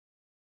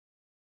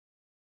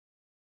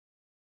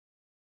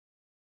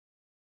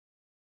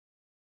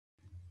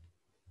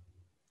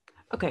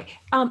Okay,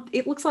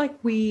 it looks like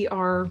we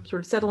are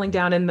sort of settling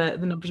down in the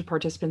numbers of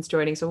participants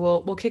joining, so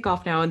we'll kick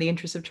off now in the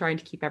interest of trying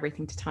to keep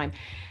everything to time.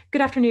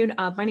 Good afternoon.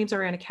 My name is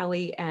Ariana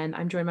Kelly, and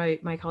I'm joined by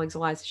my colleagues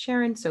Eliza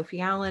Sharon,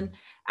 Sophie Allen,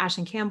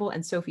 Ashlyn Campbell,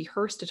 and Sophie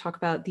Hurst to talk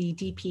about the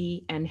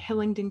DP and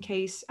Hillingdon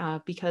case.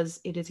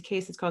 Because it is a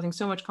case that's causing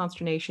so much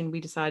consternation,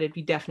 we decided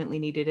we definitely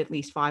needed at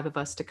least 5 of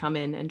us to come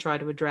in and try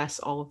to address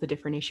all of the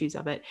different issues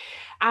of it.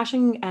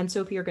 Ashlyn and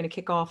Sophie are going to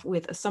kick off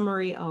with a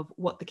summary of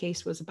what the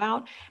case was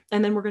about,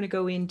 and then we're going to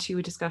go into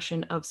a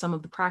discussion of some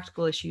of the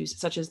practical issues,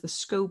 such as the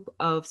scope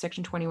of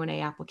Section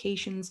 21A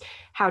applications,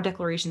 how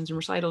declarations and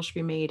recitals should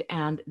be made,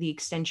 and the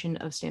extension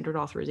of standard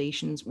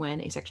authorizations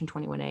when a Section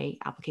 21A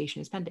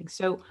application is pending.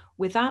 So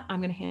with that, I'm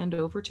going to hand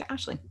over to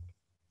Aisling.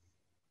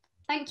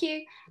 Thank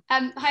you.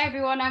 Hi,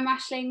 everyone. I'm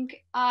Aisling.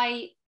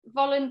 I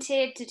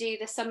volunteered to do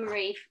the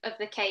summary of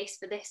the case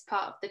for this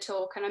part of the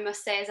talk, and I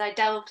must say, as I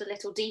delved a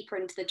little deeper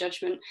into the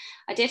judgment,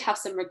 I did have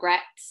some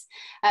regrets,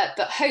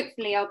 but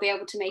hopefully I'll be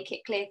able to make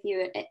it clear for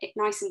you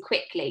nice and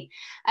quickly.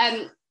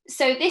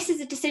 So this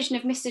is a decision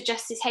of Mr.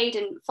 Justice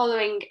Hayden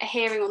following a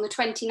hearing on the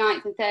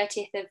 29th and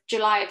 30th of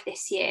July of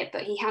this year,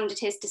 but he handed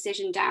his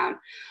decision down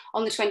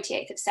on the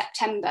 28th of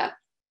September.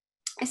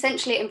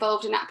 Essentially, it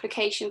involved an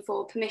application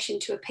for permission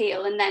to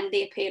appeal and then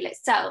the appeal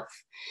itself.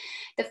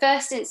 The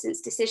first instance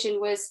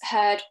decision was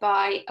heard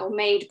by or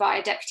made by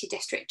a deputy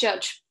district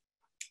judge.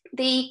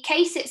 The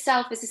case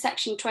itself is a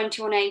Section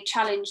 21A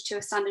challenge to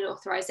a standard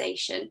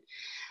authorisation.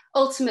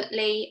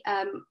 Ultimately,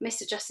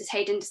 Mr. Justice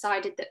Hayden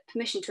decided that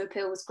permission to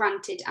appeal was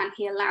granted and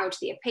he allowed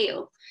the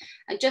appeal.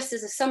 And just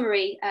as a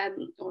summary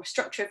or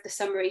structure of the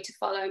summary to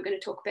follow, I'm going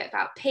to talk a bit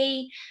about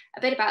P,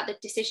 a bit about the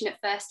decision at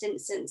first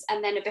instance,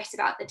 and then a bit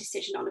about the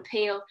decision on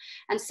appeal.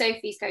 And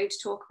Sophie's going to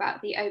talk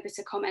about the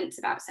obiter comments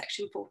about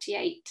Section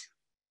 48.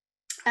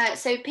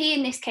 So P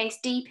in this case,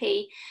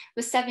 DP,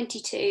 was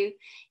 72.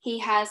 He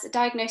has a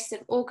diagnosis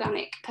of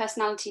organic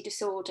personality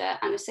disorder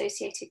and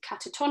associated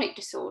catatonic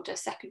disorder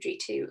secondary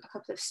to a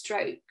couple of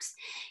strokes.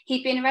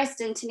 He'd been a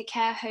resident in a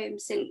care home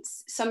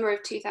since summer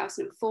of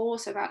 2004,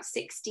 so about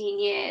 16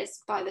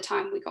 years by the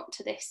time we got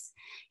to this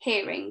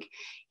hearing.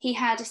 He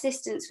had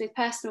assistance with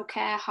personal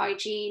care,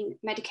 hygiene,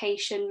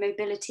 medication,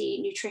 mobility,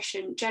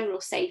 nutrition,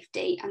 general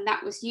safety, and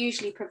that was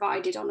usually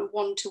provided on a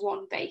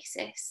one-to-one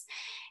basis,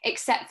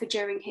 except for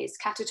during his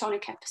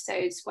catatonic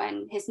episodes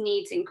when his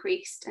needs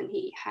increased and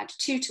he had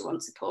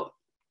 2-to-1 support,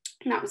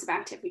 and that was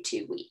about every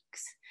 2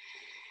 weeks.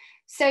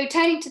 So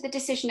turning to the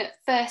decision at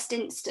first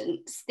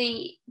instance,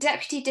 the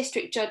Deputy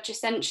District Judge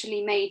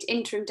essentially made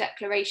interim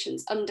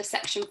declarations under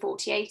Section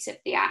 48 of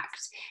the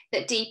Act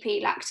that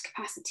DP lacked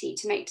capacity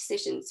to make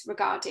decisions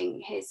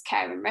regarding his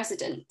care and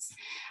residence.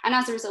 And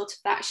as a result of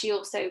that, she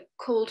also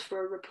called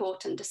for a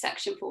report under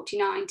Section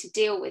 49 to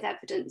deal with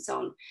evidence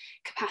on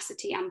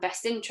capacity and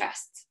best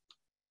interests.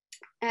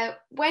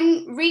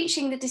 When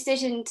reaching the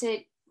decision to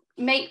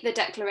make the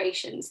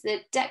declarations,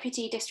 the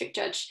Deputy District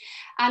Judge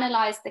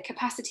analysed the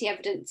capacity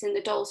evidence in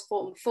the Dole's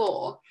Form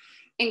 4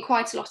 in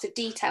quite a lot of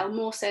detail,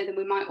 more so than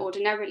we might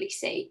ordinarily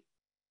see.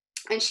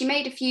 And she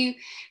made a few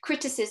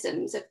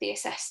criticisms of the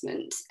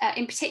assessment.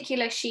 In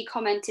particular, she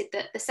commented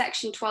that the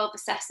Section 12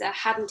 assessor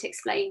hadn't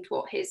explained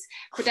what his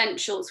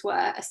credentials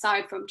were,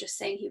 aside from just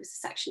saying he was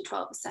a Section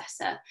 12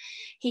 assessor.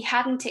 He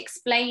hadn't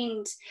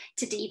explained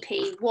to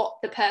DP what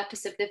the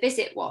purpose of the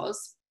visit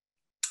was.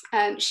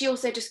 She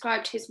also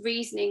described his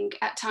reasoning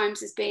at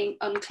times as being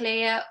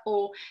unclear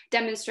or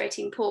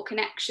demonstrating poor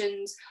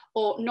connections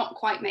or not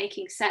quite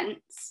making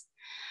sense.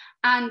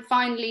 And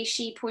finally,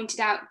 she pointed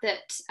out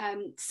that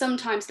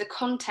sometimes the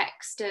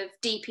context of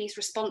DP's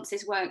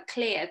responses weren't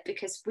clear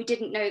because we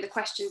didn't know the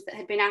questions that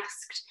had been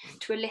asked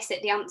to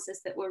elicit the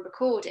answers that were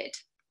recorded.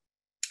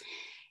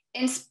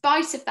 In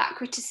spite of that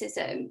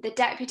criticism, the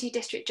Deputy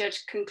District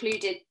Judge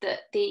concluded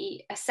that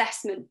the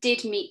assessment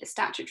did meet the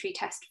statutory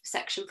test for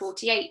Section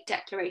 48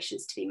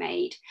 declarations to be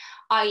made,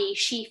 i.e.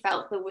 she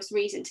felt there was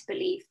reason to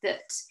believe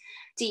that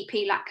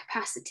DP lacked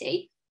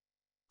capacity.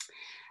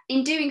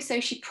 In doing so,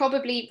 she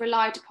probably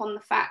relied upon the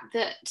fact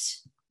that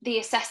the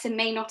assessor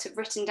may not have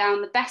written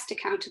down the best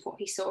account of what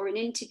he saw in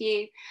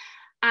interview,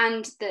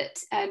 and that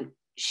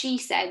she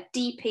said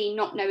DP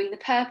not knowing the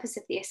purpose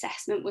of the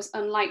assessment was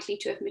unlikely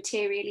to have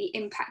materially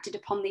impacted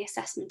upon the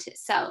assessment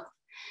itself.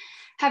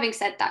 Having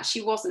said that,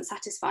 she wasn't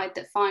satisfied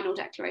that final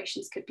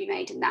declarations could be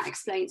made, and that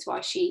explains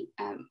why she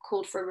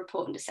called for a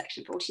report under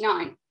Section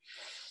 49.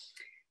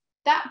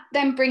 That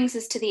then brings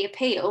us to the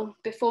appeal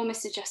before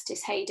Mr.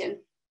 Justice Hayden.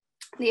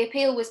 The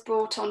appeal was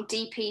brought on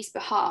DP's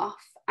behalf,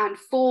 and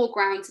 4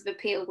 grounds of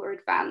appeal were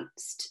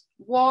advanced.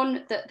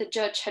 1, that the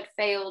judge had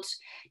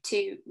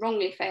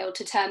wrongly failed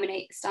to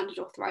terminate the standard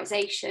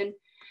authorisation.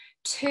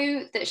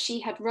 2, that she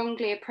had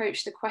wrongly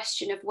approached the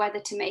question of whether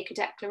to make a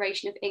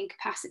declaration of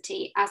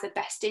incapacity as a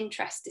best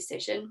interest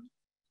decision.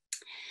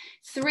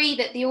 3,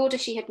 that the order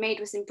she had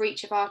made was in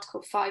breach of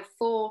Article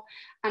 5.4,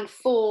 and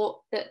 4,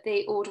 that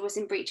the order was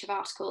in breach of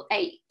Article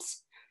 8.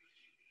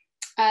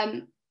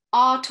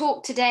 Our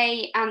talk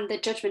today and the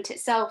judgment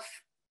itself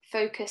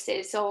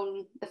focuses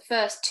on the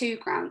first 2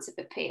 grounds of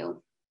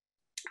appeal.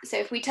 So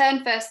if we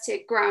turn first to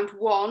ground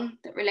 1,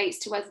 that relates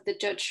to whether the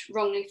judge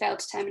wrongly failed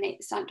to terminate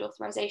the standard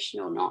authorisation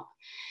or not,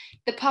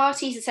 the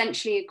parties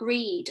essentially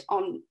agreed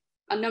on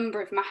a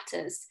number of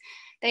matters.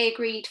 They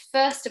agreed,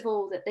 first of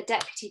all, that the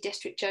Deputy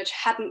District Judge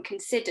hadn't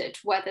considered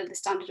whether the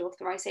standard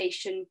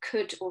authorisation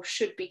could or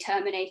should be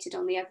terminated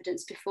on the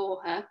evidence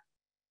before her.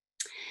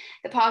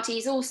 The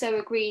parties also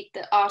agreed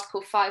that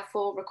Article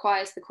 5.4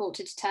 requires the court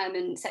to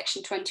determine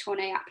Section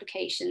 21A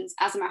applications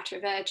as a matter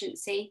of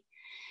urgency.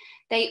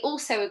 They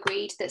also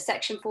agreed that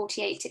Section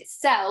 48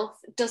 itself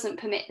doesn't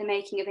permit the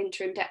making of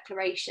interim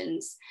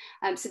declarations.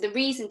 So the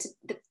reason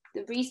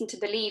to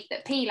believe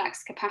that P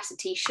lacks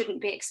capacity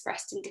shouldn't be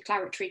expressed in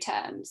declaratory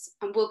terms,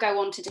 and we'll go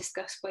on to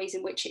discuss ways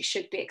in which it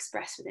should be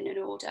expressed within an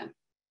order.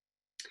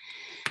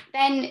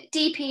 Then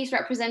DP's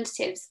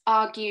representatives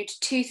argued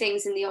two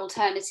things in the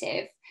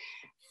alternative.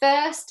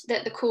 First,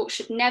 that the court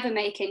should never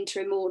make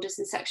interim orders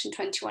in Section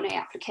 21A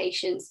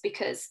applications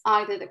because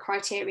either the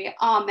criteria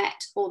are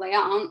met or they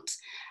aren't,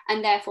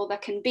 and therefore there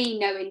can be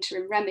no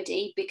interim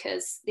remedy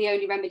because the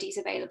only remedies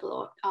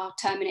available are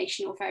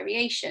termination or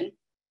variation.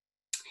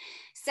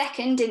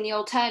 Second, in the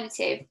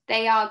alternative,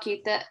 they argued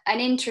that an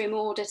interim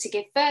order to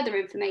give further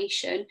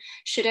information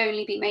should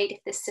only be made if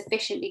there's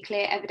sufficiently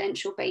clear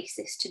evidential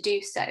basis to do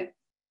so.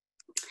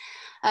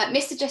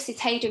 Mr. Justice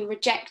Hayden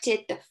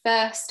rejected the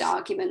first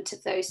argument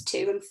of those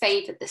two and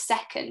favoured the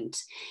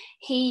second.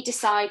 He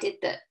decided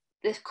that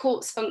the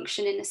court's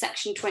function in the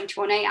Section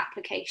 21A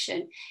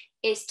application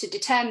is to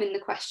determine the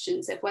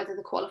questions of whether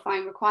the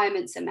qualifying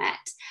requirements are met,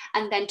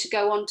 and then to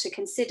go on to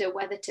consider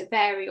whether to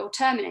vary or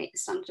terminate the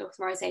standard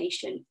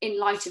authorisation in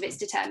light of its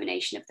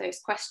determination of those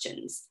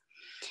questions.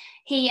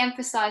 He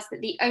emphasised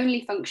that the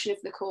only function of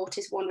the court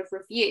is one of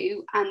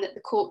review and that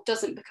the court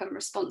doesn't become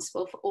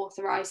responsible for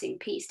authorising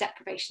P's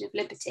deprivation of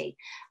liberty.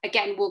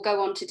 Again, we'll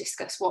go on to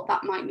discuss what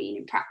that might mean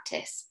in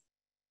practice.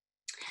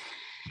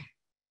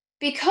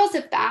 Because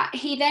of that,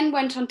 he then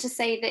went on to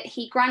say that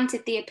he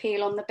granted the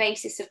appeal on the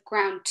basis of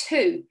ground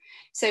 2.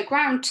 So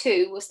ground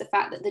 2 was the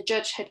fact that the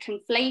judge had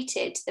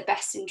conflated the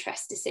best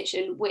interest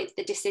decision with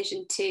the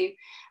decision to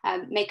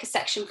make a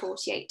Section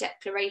 48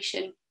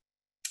 declaration,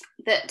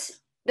 that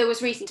there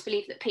was reason to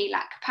believe that P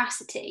lacked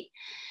capacity.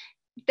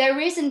 There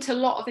isn't a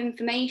lot of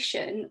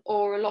information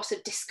or a lot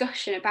of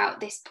discussion about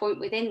this point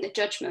within the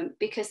judgment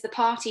because the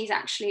parties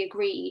actually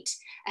agreed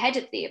ahead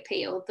of the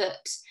appeal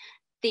that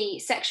the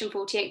Section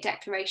 48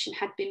 declaration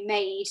had been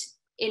made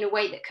in a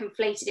way that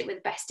conflated it with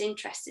the best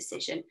interest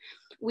decision.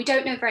 We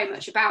don't know very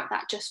much about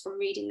that just from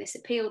reading this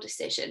appeal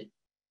decision.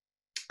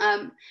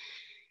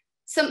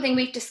 Something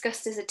we've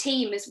discussed as a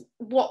team is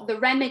what the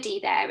remedy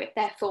there,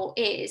 therefore,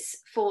 is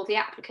for the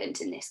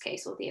applicant in this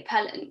case, or the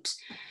appellant.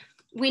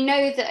 We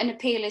know that an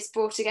appeal is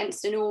brought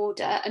against an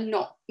order and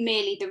not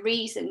merely the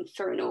reason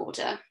for an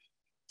order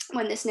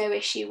when there's no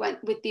issue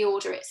with the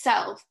order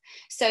itself.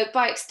 So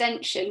by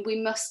extension, we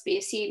must be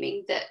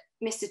assuming that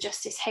Mr.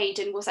 Justice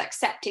Hayden was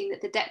accepting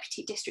that the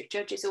Deputy District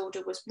Judge's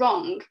order was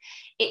wrong.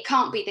 It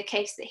can't be the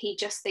case that he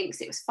just thinks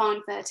it was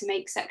fine for her to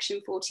make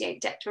Section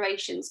 48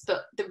 declarations,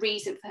 but the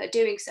reason for her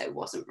doing so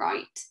wasn't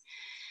right.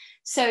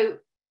 So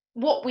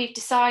what we've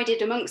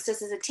decided amongst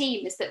us as a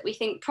team is that we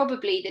think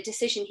probably the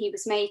decision he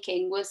was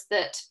making was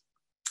that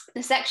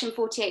the Section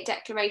 48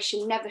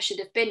 declaration never should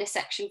have been a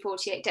Section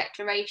 48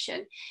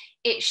 declaration.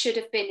 It should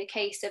have been a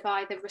case of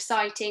either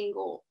reciting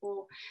or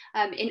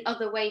in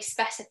other ways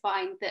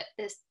specifying that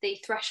the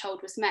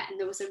threshold was met and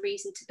there was a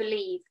reason to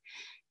believe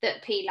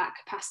that P lacked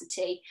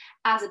capacity,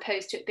 as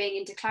opposed to it being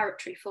in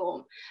declaratory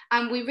form.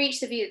 And we reached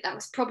the view that that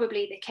was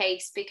probably the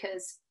case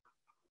because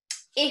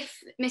if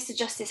Mr.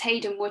 Justice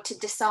Hayden were to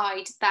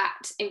decide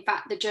that, in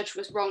fact, the judge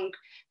was wrong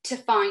to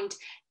find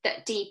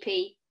that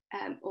DP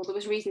or there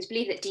was reason to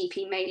believe that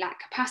DP may lack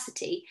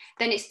capacity,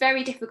 then it's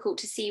very difficult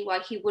to see why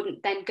he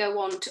wouldn't then go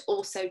on to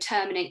also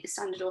terminate the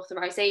standard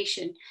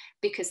authorisation,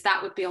 because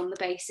that would be on the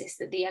basis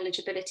that the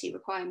eligibility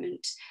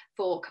requirement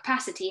for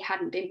capacity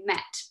hadn't been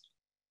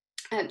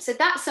met. So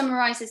that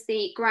summarises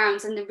the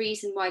grounds and the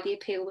reason why the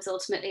appeal was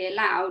ultimately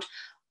allowed,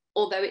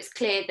 although it's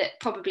clear that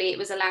probably it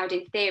was allowed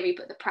in theory,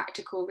 but the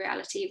practical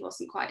reality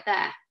wasn't quite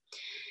there.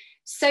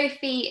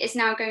 Sophie is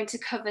now going to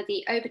cover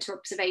the obiter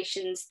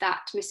observations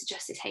that Mr.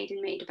 Justice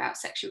Hayden made about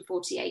Section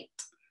 48.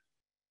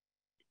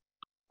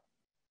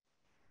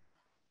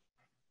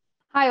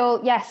 Hi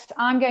all, yes,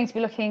 I'm going to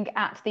be looking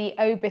at the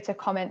obiter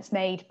comments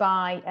made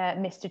by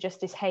Mr.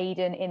 Justice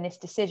Hayden in this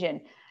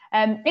decision.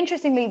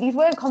 Interestingly, these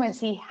weren't comments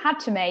he had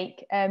to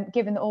make,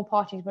 given that all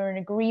parties were in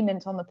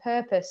agreement on the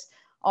purpose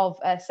of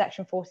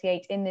Section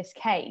 48 in this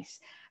case.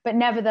 But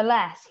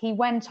nevertheless, he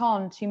went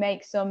on to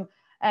make some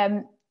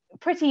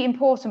pretty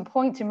important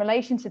points in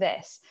relation to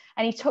this.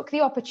 And he took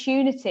the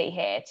opportunity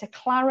here to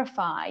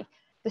clarify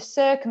the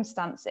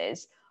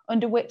circumstances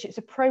under which it's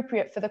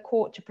appropriate for the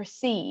court to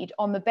proceed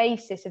on the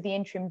basis of the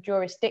interim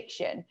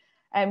jurisdiction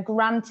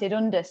granted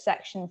under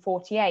Section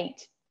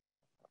 48.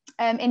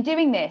 In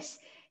doing this,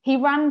 he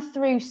ran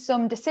through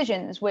some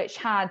decisions which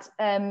had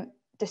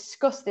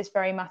discussed this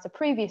very matter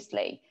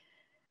previously.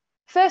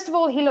 First of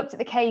all, he looked at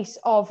the case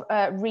of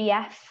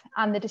Re-F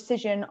and the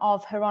decision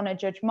of Her Honour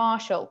Judge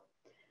Marshall.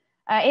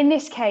 In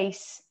this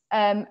case,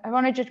 Her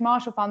Honour Judge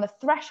Marshall found the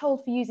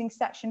threshold for using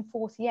Section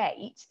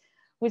 48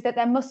 was that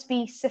there must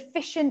be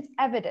sufficient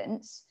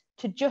evidence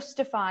to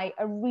justify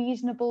a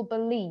reasonable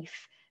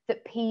belief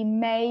that P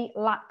may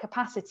lack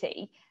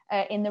capacity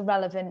in the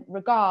relevant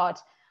regard.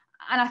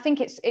 And I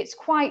think it's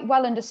quite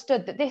well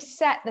understood that this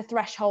set the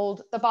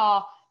threshold, the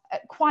bar,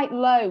 quite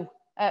low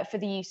for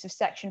the use of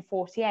Section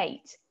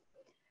 48.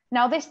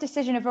 Now, this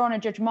decision of Her Honour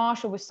Judge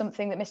Marshall was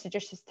something that Mr.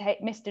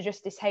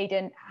 Justice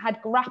Hayden had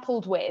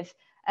grappled with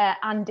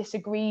and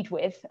disagreed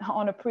with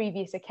on a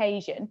previous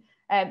occasion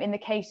in the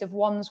case of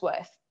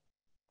Wandsworth.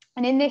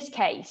 And in this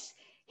case,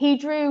 he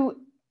drew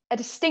a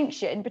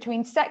distinction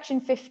between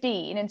Section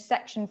 15 and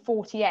Section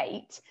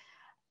 48,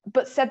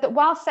 but said that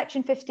while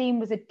Section 15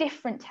 was a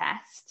different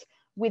test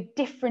with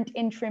different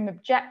interim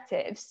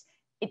objectives,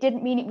 it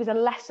didn't mean it was a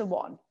lesser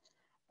one.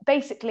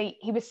 Basically,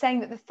 he was saying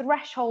that the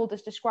threshold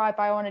as described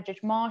by Honour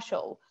Judge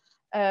Marshall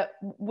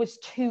was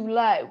too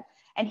low.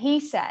 And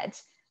he said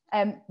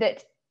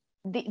that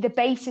the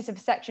basis of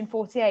Section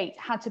 48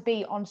 had to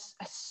be on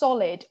a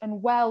solid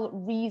and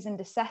well-reasoned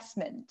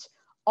assessment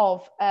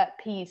of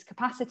P's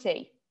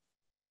capacity.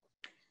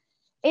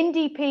 In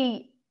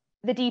DP,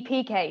 the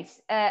DP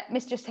case,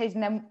 Mr.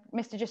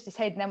 Justice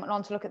Hayden then went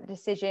on to look at the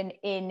decision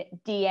in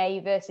DA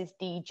versus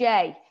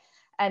DJ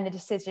and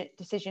the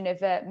decision of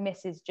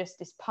Mrs.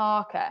 Justice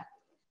Parker.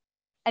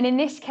 And in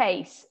this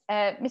case,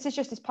 Mrs.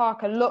 Justice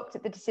Parker looked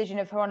at the decision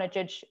of Her Honour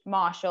Judge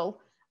Marshall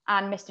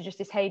and Mr.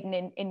 Justice Hayden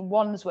in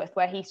Wandsworth,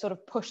 where he sort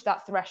of pushed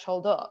that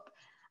threshold up.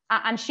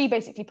 And she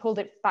basically pulled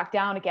it back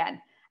down again.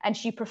 And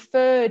she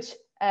preferred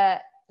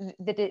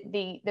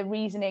the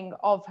reasoning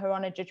of Her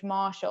Honour Judge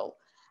Marshall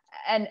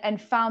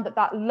and found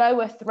that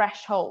lower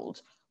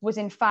threshold was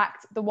in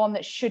fact the one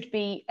that should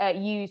be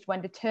used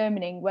when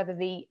determining whether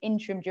the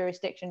interim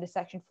jurisdiction under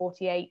Section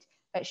 48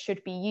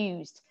 should be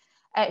used.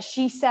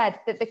 She said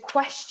that the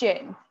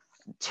question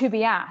to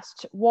be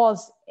asked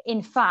was,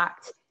 in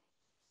fact,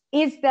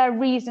 is there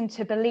reason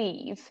to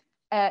believe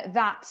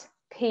that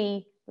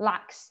P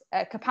lacks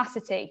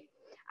capacity?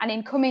 And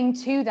in coming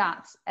to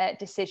that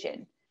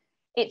decision,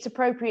 it's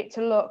appropriate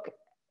to look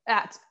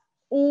at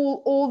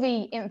all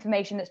the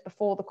information that's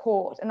before the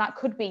court, and that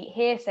could be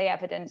hearsay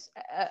evidence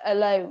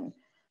alone,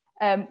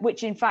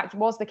 which in fact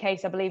was the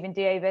case, I believe, in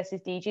DA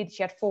versus DG.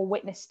 She had 4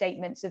 witness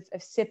statements of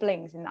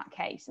siblings in that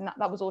case, and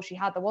that was all she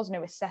had. There was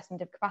no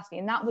assessment of capacity,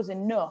 and that was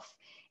enough.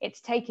 It's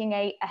taking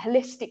a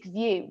holistic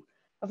view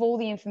of all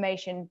the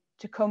information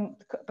to come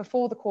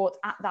before the court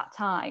at that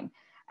time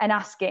and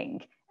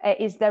asking,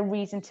 is there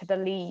reason to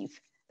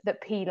believe that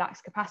P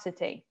lacks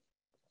capacity?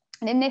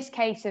 And in this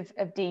case of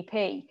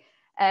DP,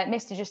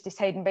 Mr. Justice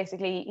Hayden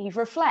basically, he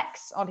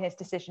reflects on his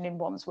decision in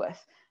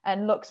Wandsworth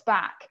and looks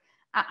back,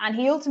 and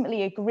he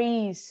ultimately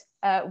agrees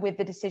with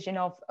the decision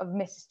of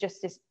Mrs.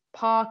 Justice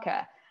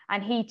Parker,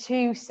 and he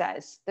too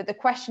says that the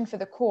question for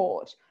the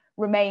court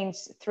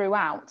remains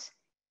throughout,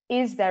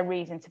 is there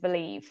reason to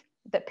believe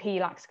that P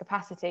lacks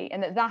capacity,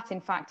 and that in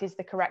fact is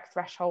the correct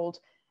threshold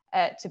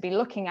to be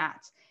looking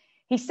at.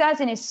 He says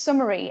in his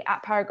summary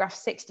at paragraph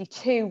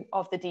 62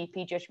 of the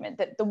DP judgment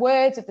that the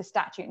words of the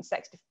statute in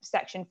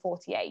section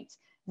 48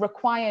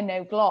 require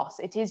no gloss.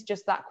 It is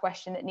just that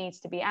question that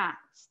needs to be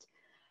asked.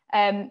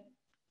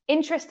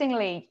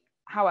 Interestingly,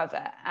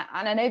 however,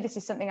 and I know this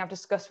is something I've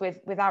discussed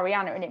with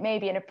Arianna, and it may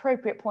be an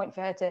appropriate point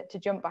for her to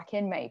jump back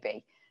in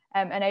maybe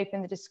and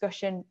open the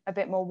discussion a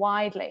bit more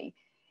widely,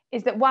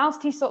 is that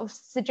whilst he sort of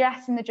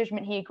suggests in the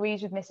judgment he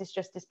agrees with Mrs.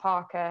 Justice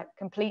Parker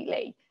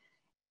completely,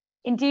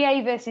 in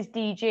DA versus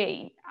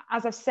DG,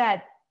 as I've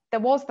said, there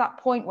was that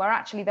point where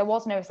actually there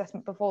was no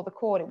assessment before the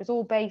court. It was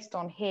all based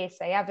on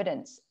hearsay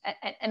evidence.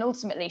 And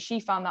ultimately, she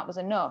found that was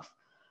enough.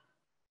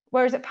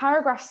 Whereas at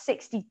paragraph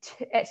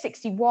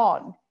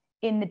 61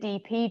 in the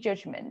DP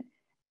judgment,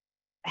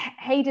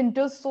 Hayden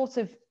does sort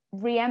of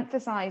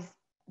re-emphasize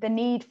the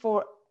need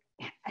for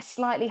a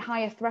slightly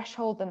higher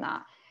threshold than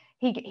that.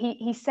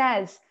 He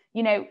says,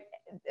 you know,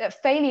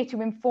 failure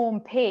to inform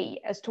P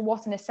as to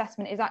what an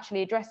assessment is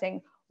actually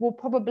addressing will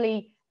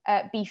probably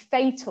be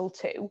fatal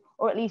to,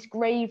 or at least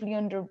gravely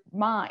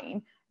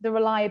undermine, the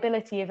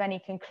reliability of any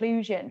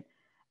conclusion.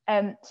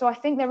 So I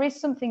think there is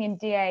something in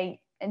DA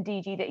and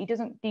DG that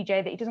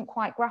he doesn't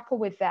quite grapple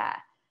with there.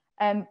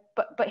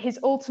 But his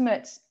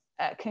ultimate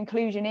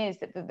conclusion is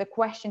that the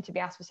question to be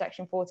asked for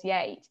section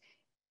 48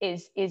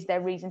 is there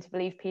reason to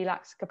believe P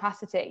lacks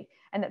capacity,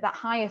 and that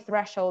higher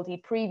threshold he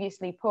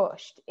previously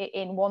pushed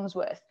in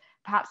Wandsworth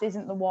perhaps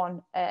isn't the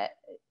one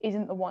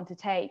to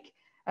take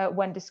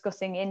when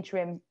discussing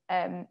interim,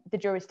 the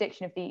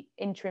jurisdiction of the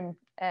interim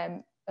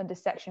under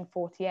section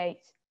 48.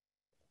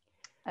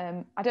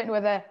 I don't know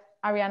whether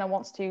Arianna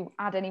wants to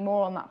add any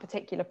more on that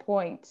particular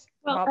point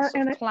about the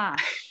sort of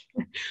clash.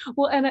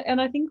 Well, and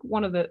I think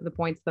one of the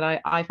points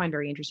that I find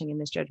very interesting in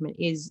this judgment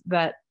is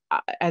that,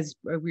 as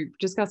we were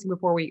discussing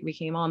before we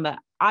came on, that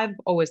I've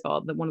always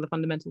thought that one of the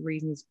fundamental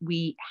reasons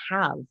we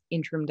have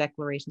interim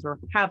declarations, or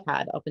have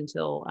had up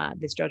until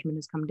this judgment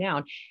has come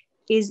down,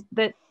 is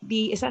that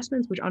the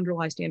assessments which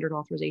underlie standard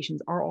authorizations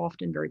are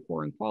often very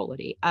poor in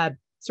quality.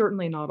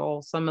 Certainly not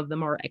all. Some of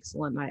them are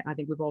excellent. I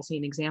think we've all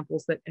seen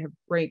examples that have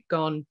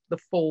gone the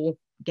full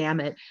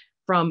gamut,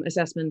 from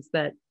assessments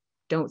that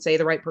don't say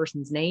the right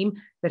person's name,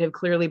 that have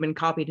clearly been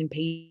copied and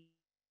pasted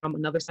from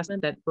another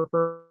assessment that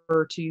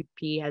refer to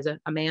P as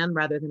a man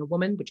rather than a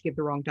woman, which give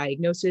the wrong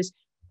diagnosis.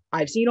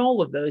 I've seen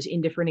all of those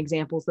in different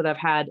examples that I've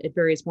had at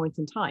various points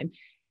in time.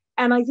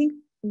 And I think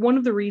one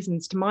of the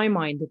reasons, to my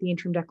mind, that the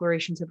interim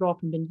declarations have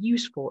often been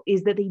useful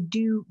is that they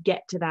do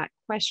get to that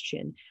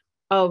question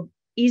of,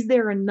 is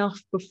there enough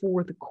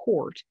before the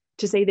court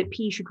to say that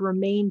P should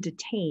remain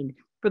detained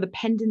for the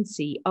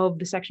pendency of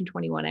the Section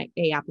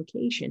 21A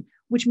application,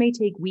 which may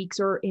take weeks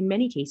or in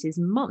many cases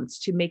months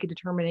to make a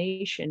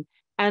determination.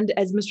 And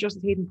as Mr.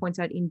 Justice Hayden points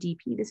out in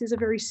DP, this is a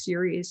very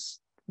serious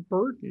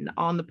burden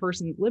on the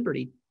person's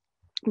liberty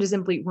to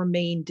simply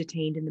remain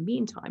detained in the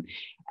meantime.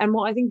 And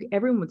while I think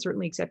everyone would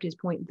certainly accept his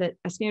point that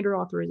a standard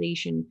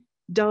authorization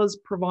does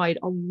provide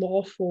a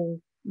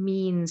lawful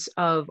means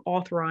of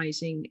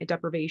authorizing a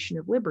deprivation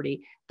of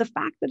liberty, the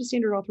fact that a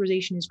standard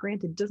authorization is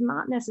granted does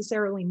not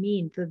necessarily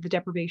mean that the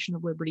deprivation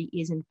of liberty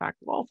is in fact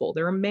lawful.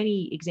 There are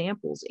many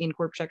examples in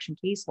court protection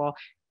case law,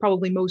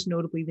 probably most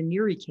notably the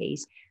Neary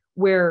case,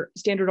 where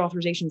standard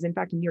authorizations, in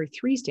fact, in Neary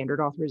 3 standard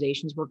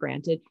authorizations were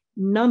granted,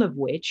 none of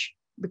which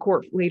the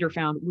court later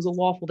found was a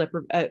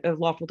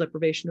lawful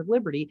deprivation of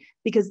liberty,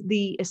 because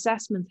the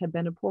assessments had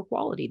been of poor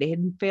quality. They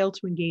had failed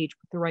to engage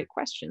with the right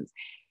questions.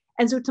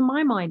 And so to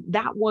my mind,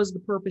 that was the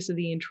purpose of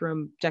the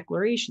interim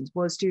declarations,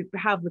 was to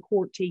have the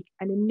court take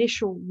an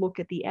initial look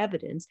at the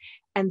evidence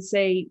and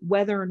say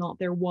whether or not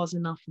there was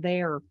enough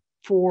there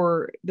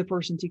for the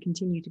person to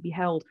continue to be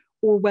held,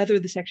 or whether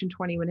the Section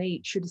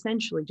 21A should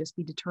essentially just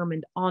be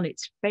determined on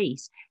its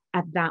face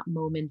at that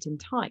moment in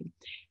time.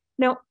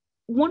 Now,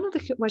 one of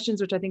the questions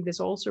which I think this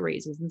also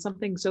raises, and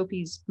something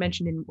Sophie's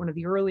mentioned in one of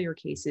the earlier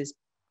cases,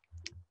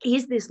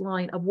 is this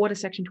line of what a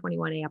Section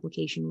 21A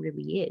application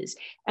really is.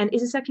 And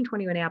is a Section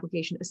 21A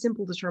application a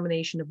simple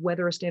determination of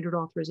whether a standard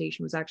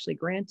authorization was actually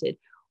granted,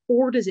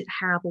 or does it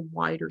have a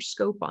wider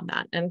scope on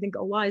that? And I think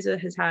Eliza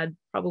has had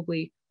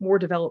probably more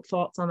developed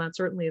thoughts on that,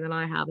 certainly, than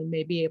I have, and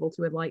may be able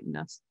to enlighten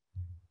us.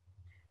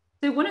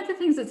 So one of the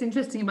things that's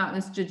interesting about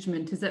this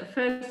judgment is at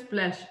first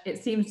blush,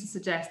 it seems to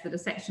suggest that a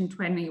Section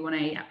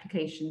 21A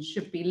application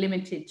should be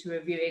limited to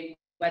reviewing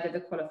whether the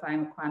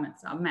qualifying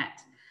requirements are met.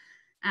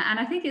 And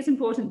I think it's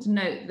important to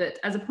note that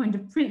as a point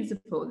of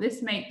principle,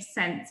 this makes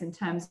sense in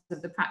terms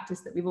of the practice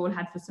that we've all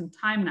had for some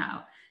time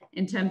now,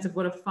 in terms of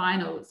what a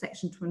final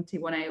Section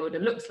 21A order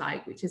looks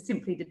like, which is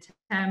simply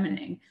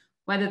determining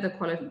whether the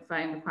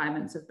qualifying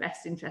requirements of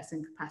best interest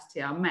and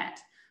capacity are met,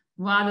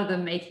 rather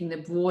than making the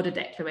broader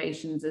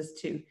declarations as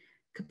to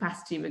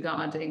capacity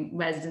regarding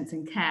residence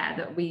and care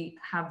that we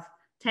have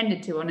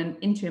tended to on an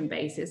interim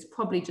basis,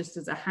 probably just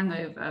as a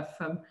hangover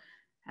from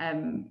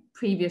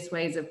previous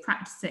ways of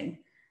practicing.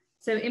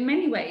 So in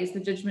many ways, the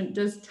judgment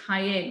does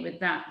tie in with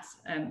that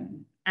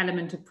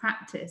element of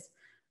practice.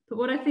 But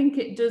what I think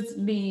it does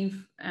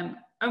leave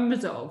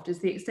unresolved is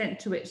the extent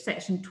to which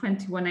Section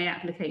 21A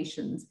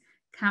applications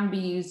can be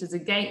used as a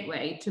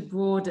gateway to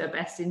broader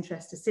best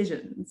interest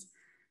decisions,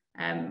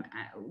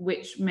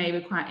 which may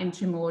require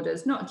interim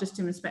orders, not just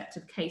in respect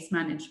of case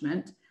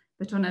management,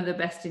 but on other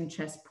best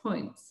interest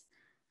points.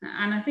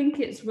 And I think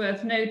it's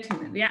worth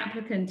noting that the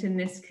applicant in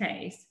this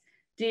case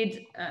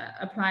did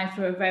apply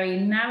for a very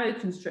narrow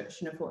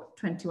construction of what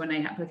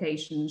 21A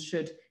applications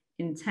should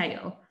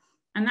entail.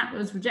 And that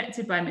was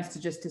rejected by Mr.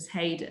 Justice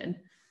Hayden,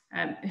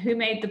 who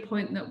made the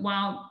point that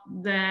while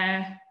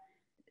there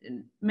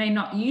may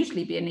not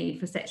usually be a need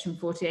for Section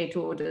 48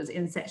 orders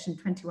in Section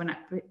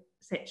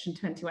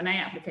 21A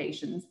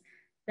applications,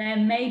 there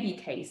may be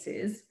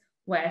cases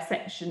where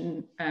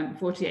Section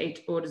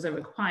 48 orders are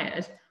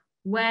required,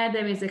 where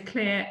there is a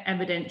clear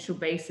evidential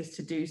basis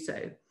to do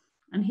so.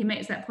 And he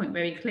makes that point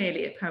very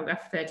clearly at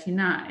paragraph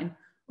 39,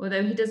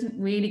 although he doesn't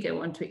really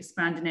go on to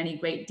expand in any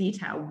great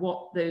detail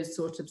what those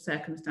sort of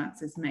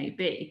circumstances may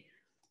be.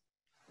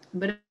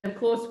 But of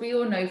course, we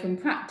all know from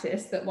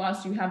practice that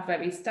whilst you have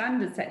very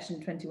standard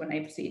Section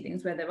 21A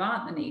proceedings where there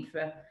aren't the need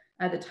for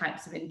other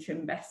types of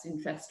interim best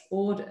interest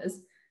orders,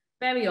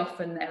 very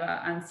often there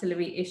are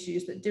ancillary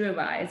issues that do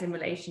arise in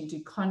relation to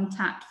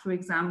contact, for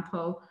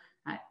example,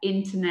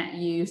 internet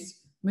use,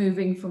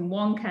 moving from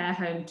one care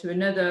home to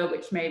another,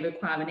 which may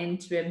require an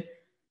interim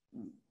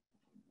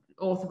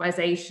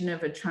authorization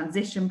of a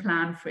transition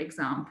plan, for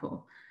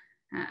example.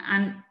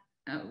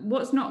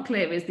 What's not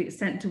clear is the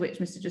extent to which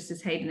Mr.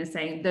 Justice Hayden is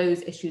saying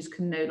those issues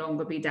can no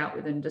longer be dealt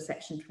with under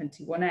Section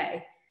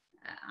 21A.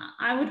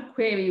 I would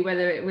query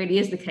whether it really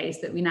is the case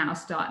that we now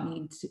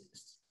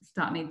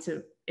need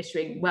to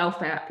issuing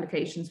welfare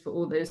applications for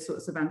all those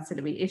sorts of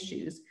ancillary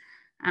issues.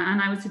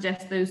 And I would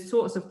suggest those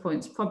sorts of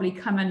points probably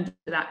come under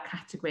that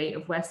category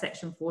of where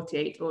Section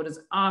 48 orders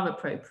are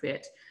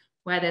appropriate,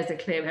 where there's a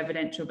clear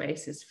evidential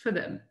basis for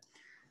them.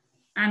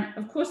 And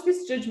of course,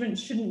 this judgment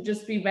shouldn't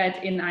just be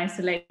read in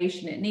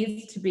isolation. It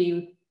needs to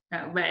be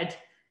read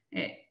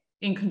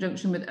in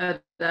conjunction with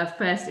other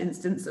first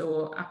instance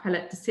or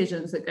appellate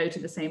decisions that go to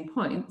the same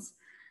points.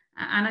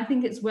 And I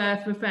think it's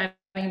worth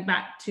referring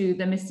back to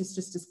the Mr.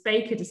 Justice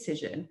Baker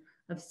decision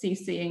of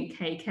CC and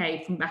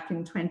KK from back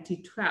in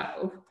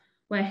 2012,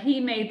 where he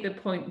made the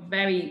point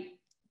very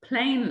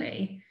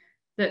plainly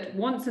that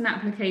once an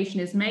application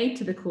is made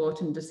to the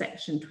court under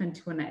section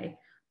 21A,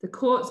 the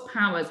court's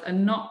powers are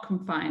not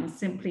confined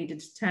simply to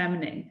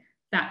determining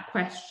that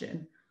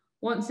question.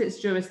 Once its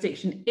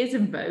jurisdiction is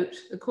invoked,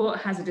 the court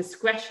has a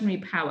discretionary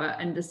power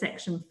under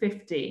section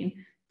 15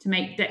 to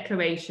make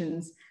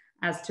declarations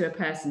as to a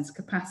person's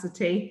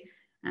capacity.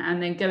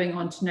 And then going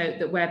on to note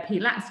that where P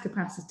lacks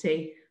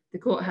capacity, the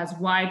court has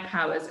wide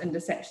powers under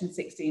section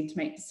 16 to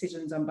make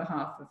decisions on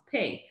behalf of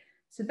P.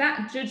 So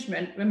that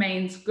judgment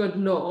remains good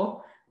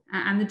law,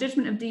 and the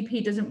judgment of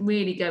DP doesn't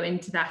really go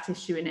into that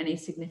issue in any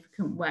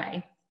significant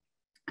way.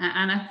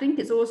 And I think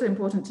it's also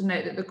important to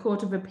note that the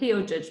Court of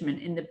Appeal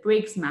judgment in the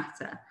Briggs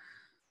matter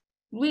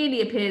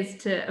really appears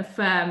to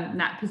affirm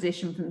that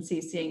position from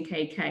CC and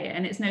KK.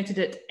 And it's noted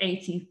at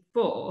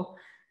 84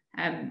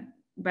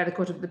 by the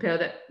Court of Appeal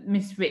that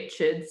Miss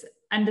Richards,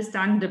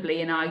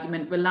 understandably in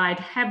argument, relied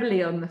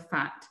heavily on the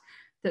fact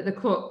that the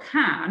court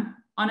can,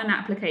 on an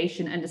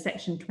application under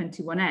section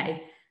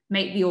 21A,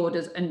 make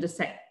orders under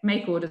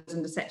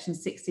section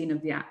 16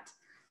 of the Act.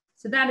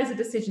 So that is a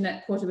decision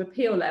at Court of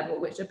Appeal level,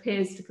 which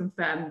appears to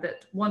confirm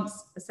that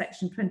once a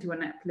section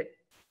 21A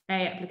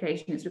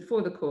application is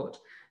before the court,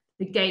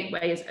 the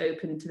gateway is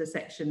open to the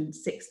section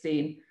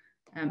 16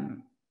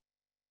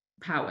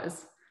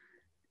 powers.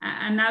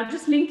 And now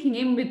just linking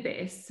in with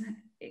this,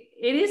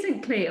 it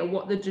isn't clear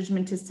what the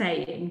judgment is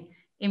saying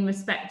in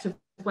respect of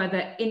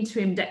whether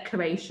interim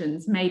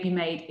declarations may be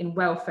made in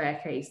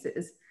welfare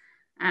cases.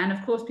 And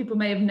of course, people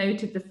may have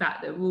noted the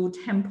fact that Rule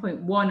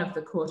 10.1 of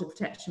the Court of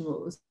Protection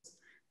Rules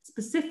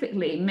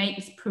specifically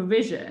makes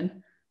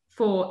provision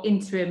for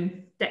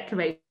interim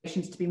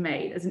declarations to be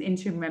made as an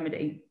interim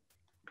remedy.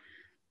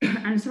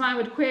 And so I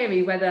would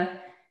query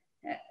whether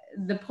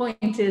the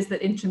point is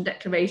that interim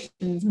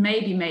declarations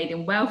may be made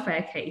in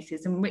welfare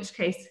cases, in which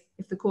case,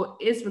 if the court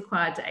is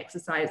required to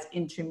exercise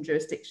interim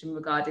jurisdiction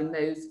regarding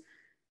those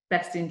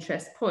best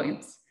interest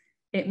points,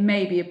 it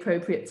may be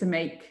appropriate to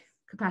make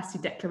capacity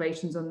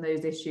declarations on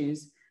those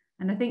issues.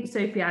 And I think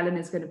Sophie Allen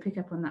is going to pick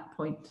up on that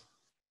point.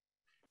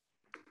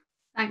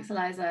 Thanks,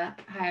 Eliza.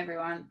 Hi,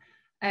 everyone.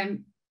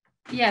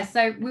 Yeah,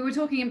 so we were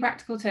talking in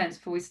practical terms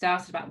before we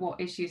started about what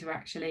issues were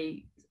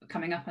actually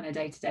coming up on a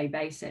day-to-day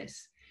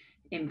basis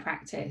in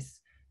practice.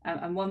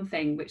 And one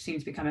thing which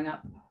seems to be coming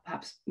up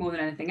perhaps more than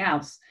anything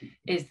else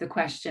is the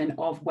question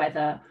of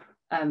whether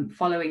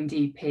following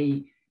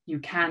DP, you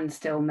can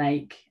still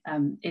make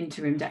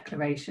interim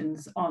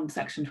declarations on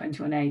section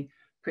 21A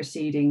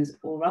proceedings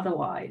or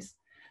otherwise.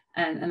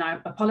 And I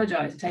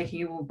apologise for taking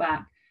you all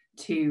back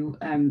to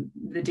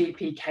the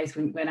DP case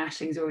when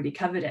Aisling's already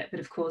covered it. But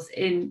of course,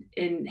 in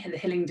the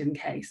Hillingdon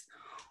case,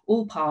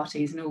 all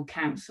parties and all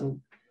counsel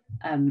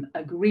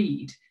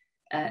agreed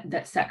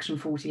that section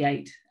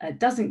 48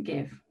 doesn't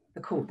give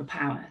the court the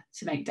power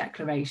to make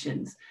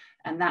declarations.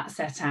 And that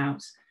set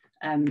out,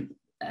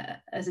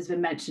 as has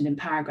been mentioned in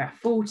paragraph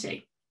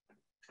 40.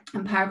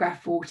 And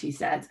paragraph 40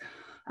 says,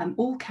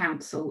 all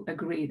counsel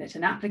agree that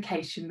an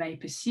application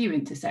made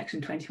pursuant to section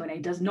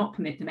 21A does not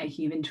permit the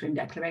making of interim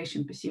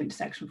declaration pursuant to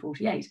section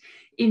 48.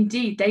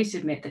 Indeed, they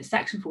submit that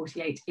section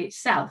 48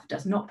 itself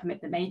does not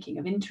permit the making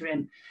of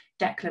interim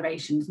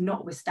declarations,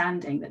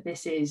 notwithstanding that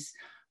this is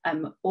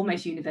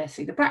almost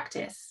universally the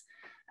practice.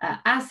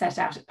 As set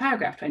out at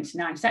paragraph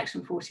 29,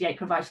 section 48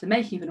 provides for the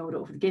making of an order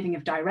or for the giving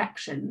of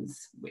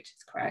directions, which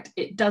is correct.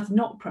 It does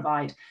not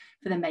provide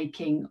for the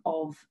making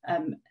of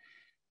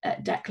a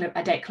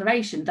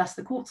declaration. Thus,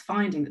 the court's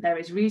finding that there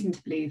is reason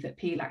to believe that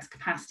P lacks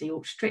capacity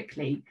ought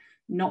strictly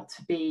not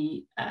to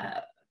be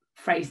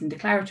phrased in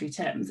declaratory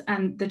terms.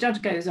 And the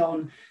judge goes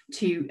on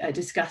to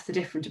discuss the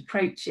different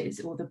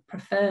approaches or the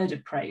preferred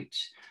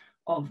approach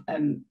of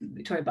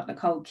Victoria Butler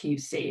Cole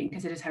QC, and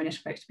considers her initial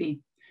approach to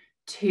be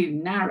too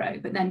narrow,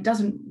 but then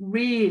doesn't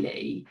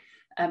really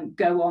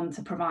go on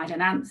to provide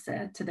an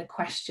answer to the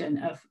question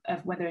of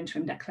whether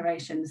interim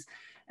declarations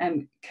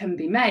can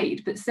be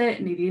made. But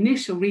certainly the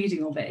initial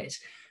reading of it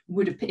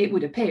would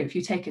appear, if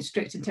you take a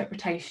strict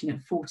interpretation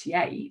of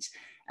 48,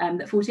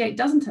 that 48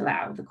 doesn't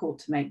allow the court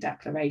to make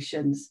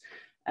declarations,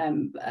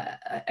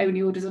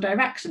 only orders or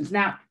directions.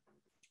 Now,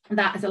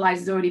 that, as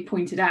Eliza's already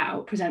pointed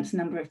out, presents a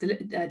number of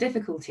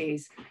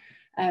difficulties.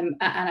 And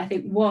I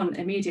think one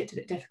immediate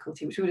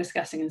difficulty, which we were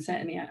discussing, and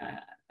certainly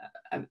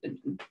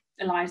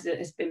Eliza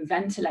has been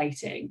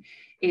ventilating,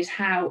 is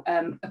how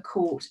a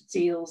court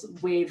deals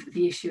with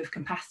the issue of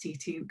capacity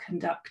to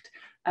conduct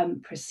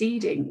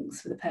proceedings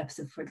for the purpose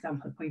of, for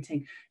example,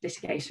 appointing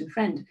litigation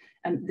friend.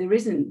 There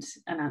isn't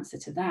an answer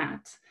to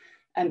that.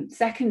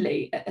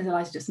 Secondly, as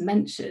Eliza just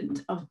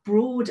mentioned, a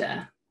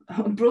broader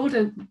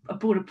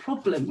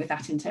problem with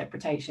that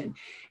interpretation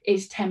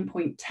is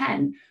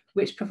 10.10,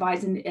 which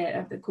provides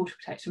the Court of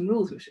Protection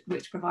Rules,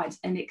 which provides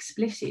an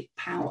explicit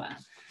power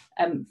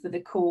for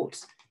the court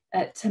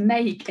to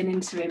make an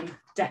interim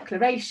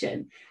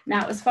declaration.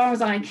 Now, as far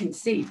as I can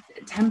see,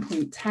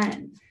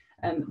 10.10,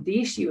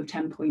 the issue of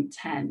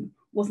 10.10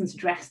 wasn't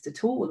addressed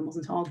at all and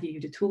wasn't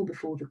argued at all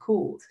before the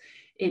court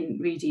in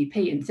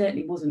re-GP, and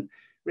certainly wasn't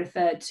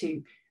referred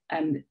to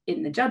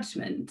in the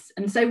judgment.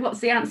 And so what's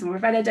the answer? I'm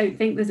afraid I don't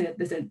think there's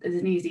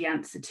an easy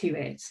answer to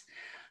it.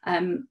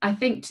 I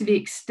think to the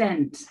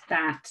extent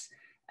that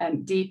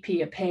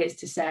DP appears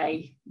to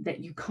say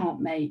that you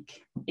can't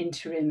make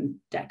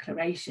interim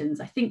declarations,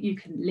 I think you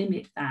can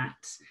limit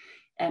that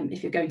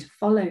if you're going to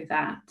follow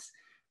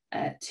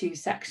that to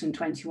section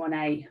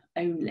 21A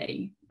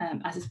only.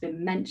 As has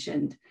been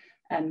mentioned,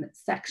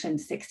 section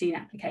 16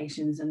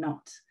 applications are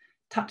not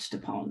touched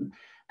upon.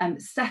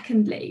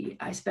 Secondly,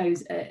 I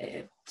suppose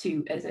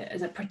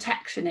as a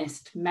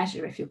protectionist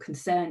measure, if you're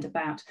concerned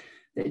about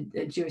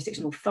the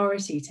jurisdictional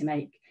authority to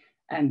make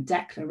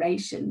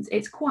declarations,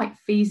 it's quite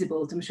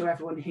feasible. I'm sure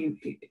all of you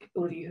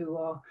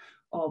who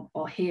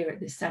are here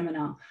at this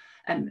seminar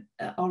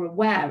are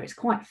aware. It's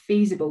quite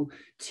feasible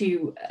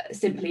to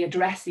simply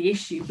address the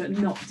issue, but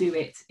not do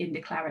it in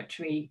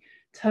declaratory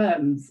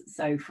terms.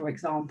 So, for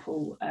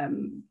example,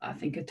 I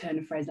think a turn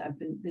of phrase that I've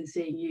been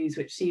seeing used,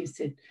 which seems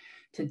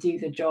to do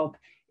the job,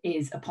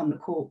 is upon the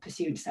court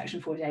pursuant to section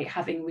 48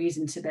 having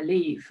reason to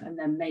believe, and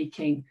then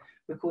making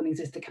recordings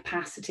as the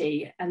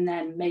capacity, and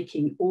then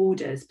making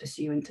orders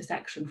pursuant to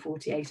section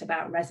 48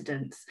 about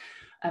residence,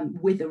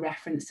 with a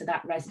reference to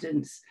that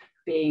residence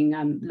being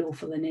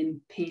lawful and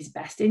in P's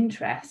best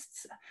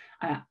interests.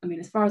 I mean,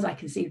 as far as I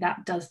can see,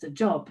 that does the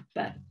job,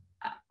 but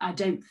I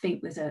don't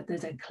think there's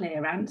a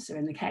clear answer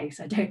in the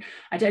case. I don't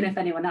know if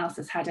anyone else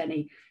has had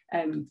any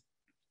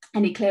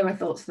clearer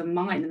thoughts than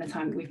mine in the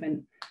time that we've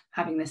been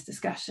having this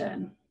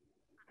discussion.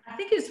 I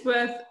think it's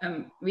worth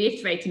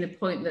reiterating the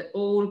point that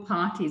all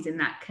parties in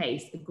that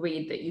case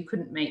agreed that you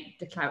couldn't make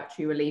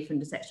declaratory relief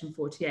under section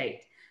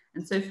 48.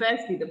 And so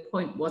firstly, the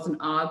point wasn't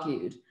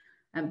argued,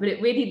 but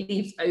it really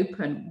leaves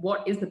open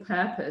what is the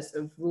purpose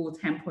of rule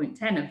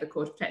 10.10 of the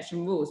Court of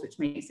Protection rules, which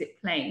makes it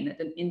plain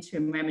that an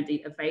interim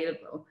remedy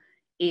available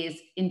is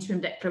interim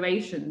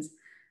declarations.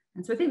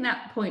 And so I think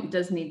that point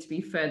does need to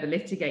be further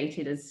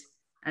litigated,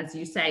 as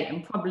you say,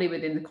 and probably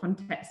within the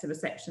context of a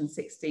section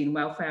 16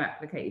 welfare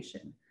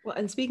application. Well,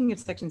 and speaking of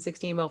section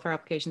 16 welfare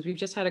applications, we've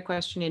just had a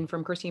question in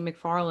from Christine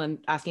McFarland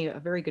asking a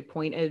very good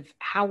point of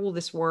how will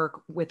this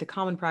work with the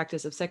common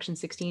practice of section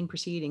 16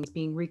 proceedings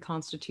being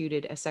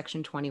reconstituted as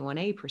section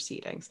 21A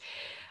proceedings?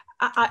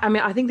 I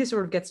mean, I think this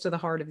sort of gets to the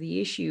heart of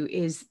the issue,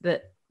 is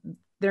that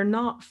they're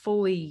not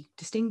fully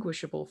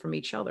distinguishable from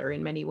each other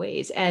in many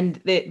ways. And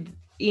that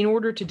in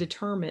order to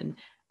determine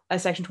a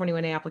section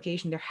 21A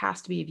application, there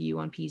has to be a view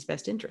on P's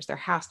best interest. There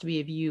has to be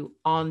a view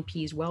on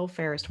P's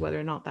welfare as to whether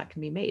or not that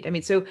can be made. I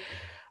mean, so,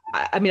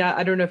 I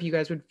don't know if you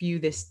guys would view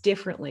this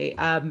differently,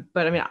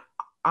 but I mean,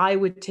 I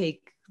would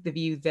take the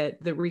view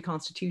that the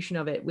reconstitution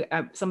of it,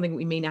 something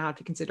we may now have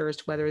to consider as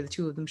to whether the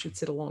two of them should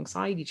sit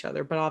alongside each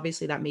other, but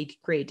obviously that may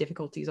create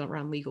difficulties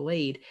around legal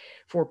aid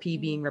for P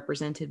being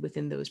represented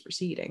within those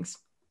proceedings.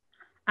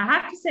 I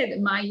have to say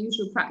that my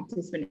usual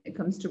practice when it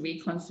comes to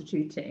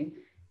reconstituting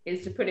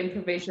is to put in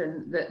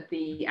provision that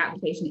the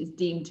application is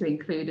deemed to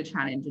include a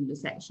challenge under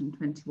section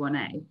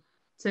 21A,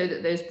 so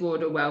that those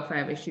broader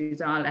welfare issues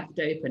are left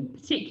open,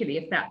 particularly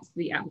if that's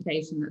the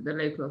application that the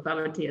local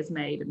authority has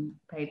made and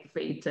paid the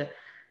fee to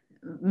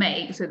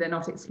make, so they're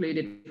not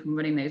excluded from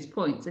running those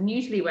points. And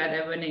usually where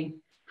they're running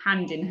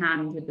hand in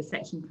hand with the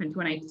section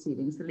 21A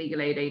proceedings, the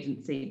legal aid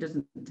agency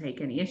doesn't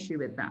take any issue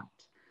with that.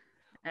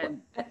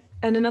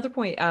 And another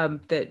point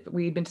that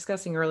we've been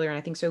discussing earlier, and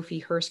I think Sophie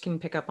Hurst can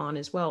pick up on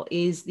as well,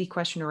 is the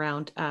question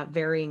around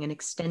varying and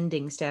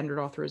extending standard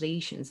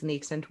authorizations and the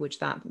extent to which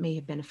that may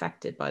have been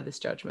affected by this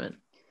judgment.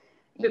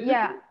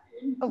 Yeah.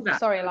 Oh,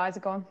 sorry,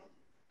 Eliza, go on.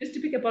 Just to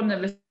pick up on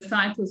the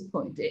recitals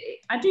point,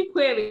 I do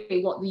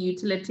query what the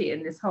utility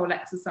in this whole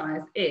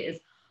exercise is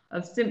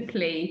of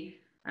simply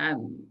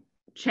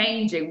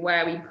changing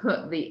where we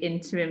put the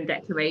interim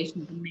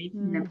declarations and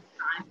making them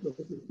recitals.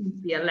 It seems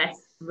to be a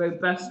less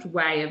robust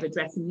way of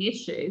addressing the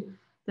issue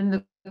than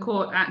the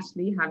court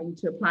actually having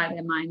to apply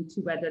their mind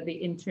to whether the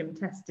interim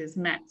test is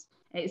met.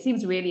 It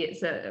seems really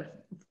it's a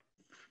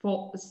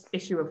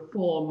issue of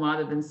form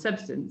rather than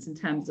substance in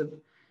terms of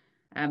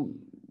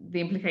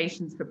the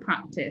implications for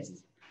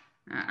practice.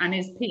 And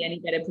is P any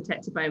better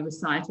protected by a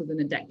recital than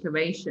a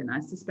declaration?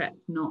 I suspect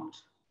not.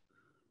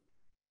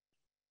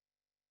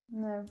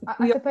 No,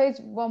 I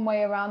suppose one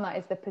way around that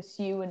is the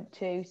pursuant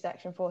to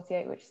section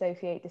 48, which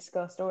Sophie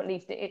discussed, or at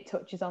least it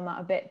touches on that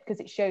a bit,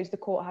 because it shows the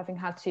court having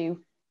had to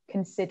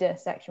consider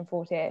section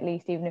 48 at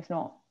least, even if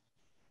not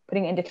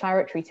putting it in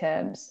declaratory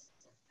terms.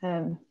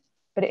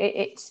 But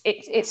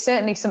it's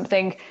certainly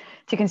something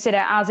to consider,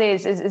 as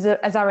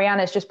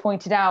Ariana's just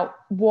pointed out,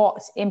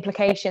 what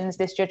implications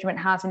this judgment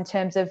has in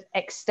terms of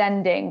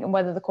extending and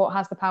whether the court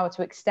has the power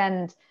to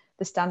extend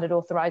the standard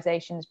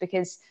authorizations,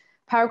 because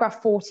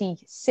paragraph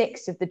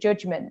 46 of the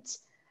judgment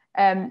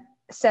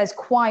says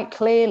quite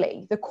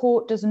clearly the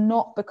court does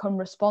not become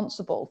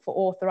responsible for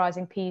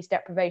authorising P's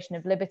deprivation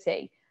of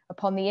liberty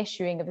upon the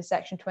issuing of a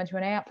Section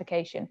 21A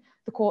application,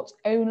 the court's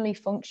only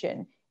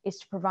function is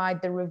to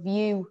provide the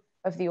review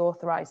of the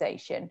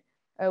authorisation,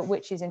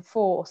 which is in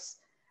force.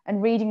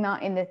 And reading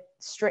that in the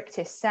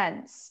strictest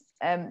sense,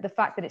 the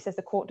fact that it says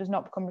the court does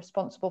not become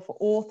responsible for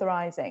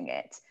authorising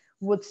it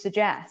would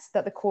suggest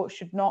that the court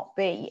should not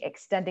be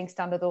extending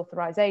standard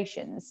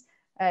authorisations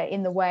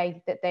in the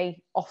way that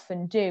they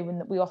often do and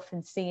that we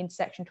often see in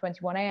Section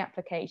 21A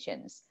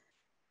applications.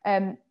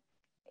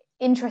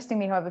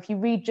 Interestingly, however, if you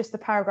read just the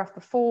paragraph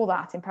before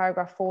that, in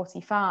paragraph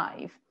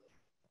 45,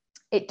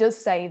 it does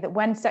say that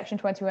when Section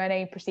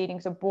 21A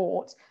proceedings are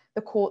brought,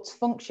 the court's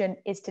function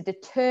is to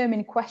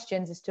determine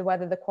questions as to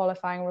whether the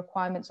qualifying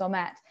requirements are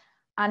met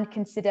and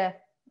consider,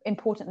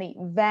 importantly,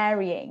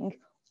 varying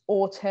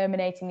or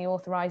terminating the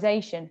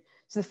authorisation.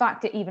 So the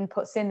fact it even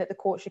puts in that the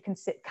court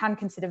can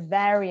consider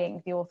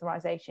varying the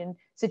authorisation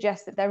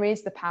suggests that there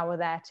is the power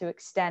there to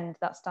extend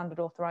that standard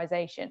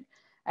authorisation.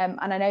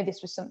 And I know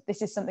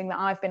this is something that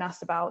I've been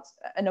asked about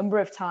a number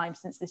of times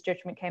since this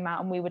judgment came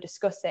out, and we were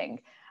discussing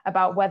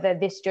about whether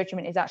this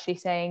judgment is actually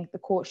saying the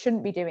court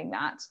shouldn't be doing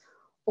that,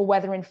 or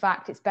whether in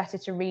fact it's better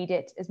to read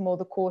it as more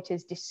the court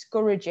is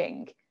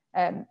discouraging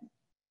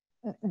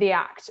the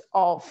act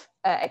of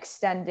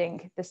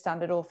extending the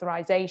standard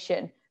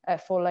authorisation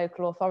for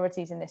local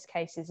authorities in this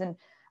cases. And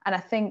I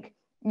think,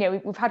 you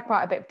know, we've had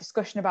quite a bit of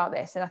discussion about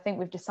this, and I think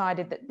we've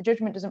decided that the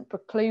judgment doesn't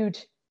preclude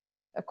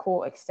a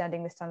court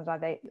extending the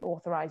standard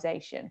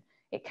authorisation.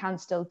 It can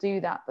still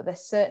do that, but there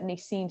certainly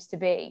seems to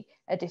be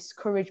a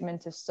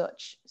discouragement of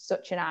such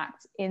an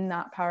act in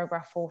that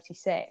paragraph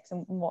 46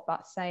 and what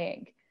that's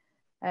saying.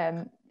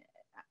 And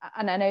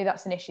I know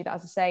that's an issue that,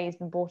 as I say, has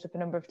been brought up a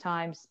number of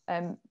times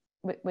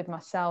with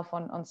myself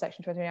on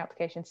Section 21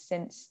 applications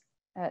since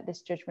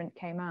this judgment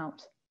came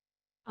out.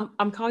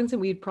 I'm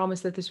cognizant we had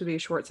promised that this would be a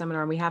short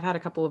seminar, and we have had a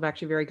couple of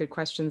actually very good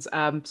questions.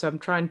 So I'm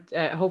trying,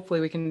 hopefully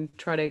we can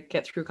try to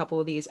get through a couple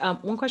of these.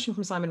 One question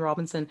from Simon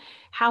Robinson: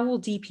 how will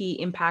DP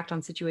impact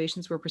on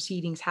situations where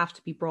proceedings have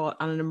to be brought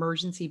on an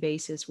emergency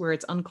basis where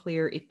it's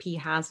unclear if P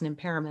has an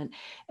impairment,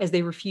 as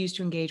they refuse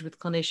to engage with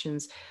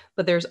clinicians,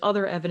 but there's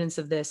other evidence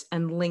of this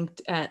and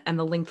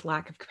the linked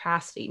lack of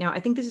capacity? Now, I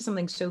think this is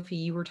something, Sophie,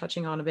 you were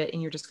touching on a bit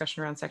in your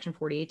discussion around Section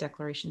 48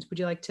 declarations. Would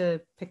you like to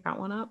pick that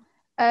one up?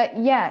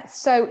 Yeah,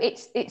 so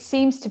it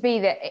seems to be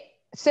that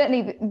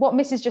certainly what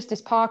Mrs.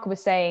 Justice Parker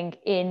was saying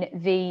in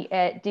the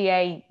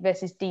DA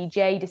versus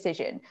DJ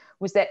decision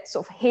was that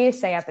sort of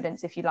hearsay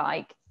evidence, if you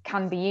like,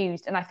 can be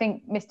used. And I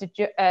think Mr.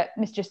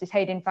 Justice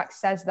Hayden, in fact,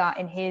 says that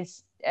in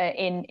his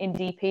in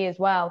DP as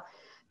well,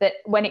 that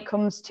when it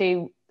comes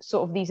to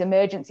sort of these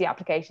emergency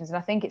applications, and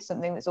I think it's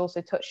something that's also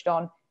touched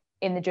on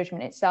in the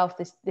judgment itself,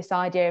 this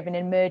idea of an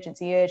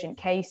emergency urgent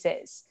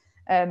cases.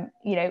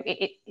 You know,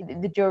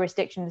 the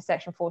jurisdiction of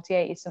Section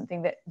 48 is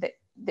something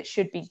that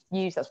should be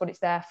used. That's what it's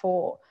there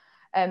for.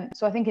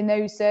 So I think in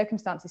those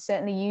circumstances,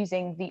 certainly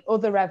using the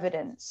other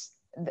evidence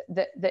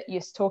that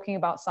you're talking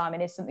about,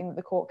 Simon, is something that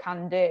the court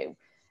can do,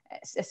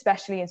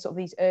 especially in sort of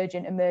these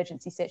urgent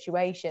emergency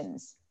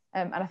situations.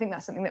 And I think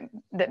that's something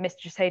that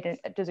Mr. Hayden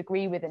does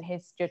agree with in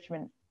his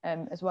judgment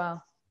as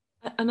well.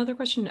 Another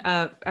question,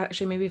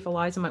 actually, maybe if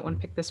Eliza might want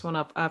to pick this one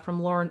up,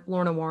 from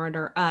Lorna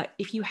Warrender.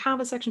 If you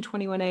have a Section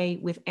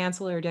 21A with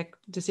ancillary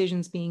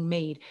decisions being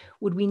made,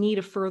 would we need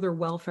a further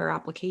welfare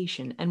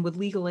application, and would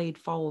legal aid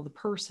follow the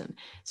person?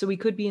 So we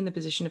could be in the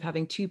position of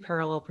having two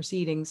parallel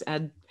proceedings,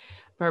 and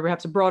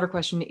perhaps a broader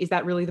question, is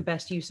that really the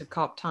best use of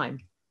COP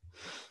time?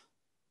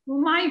 Well,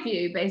 my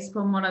view, based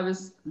upon what I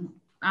was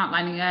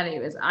outlining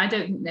earlier, is I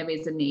don't think there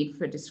is a need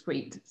for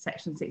discrete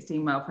Section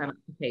 16 welfare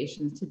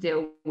applications to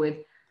deal with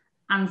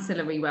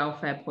ancillary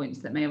welfare points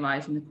that may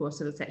arise in the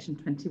course of a Section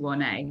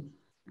 21A.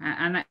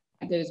 And that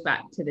goes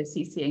back to the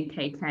CC and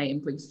KK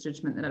and Briggs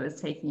judgment that I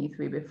was taking you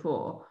through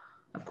before.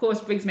 Of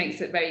course, Briggs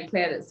makes it very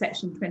clear that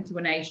Section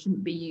 21A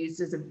shouldn't be used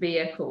as a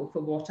vehicle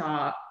for what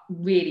are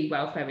really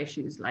welfare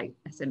issues like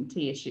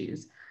SMT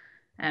issues.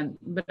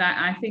 But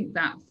I think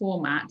that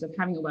format of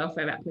having a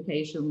welfare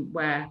application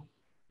where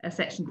a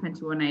Section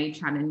 21A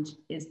challenge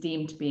is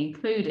deemed to be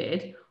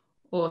included,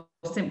 or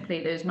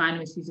simply those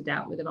minor issues are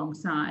dealt with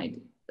alongside,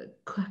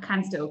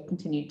 can still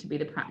continue to be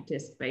the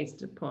practice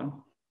based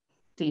upon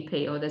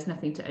DP, or there's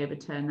nothing to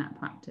overturn that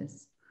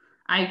practice.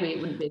 I agree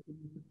it wouldn't be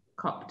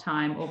COP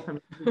time or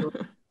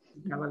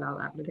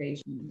parallel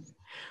applications.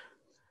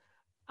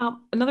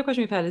 Another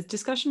question we've had is: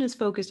 discussion is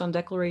focused on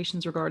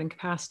declarations regarding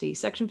capacity.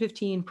 Section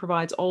 15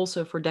 provides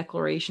also for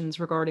declarations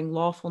regarding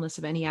lawfulness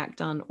of any act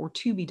done or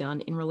to be done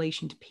in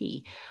relation to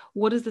P.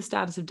 What is the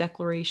status of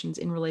declarations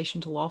in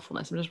relation to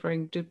lawfulness? I'm just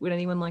wondering, would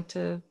anyone like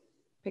to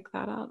pick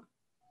that up?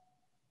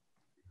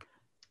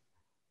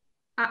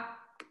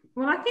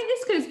 Well, I think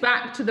this goes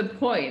back to the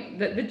point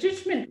that the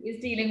judgment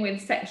is dealing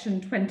with Section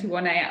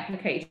 21A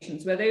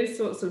applications, where those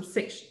sorts of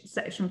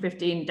Section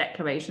 15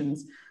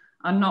 declarations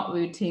are not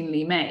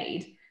routinely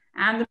made.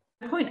 And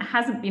the point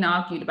hasn't been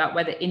argued about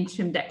whether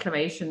interim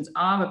declarations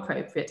are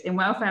appropriate in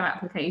welfare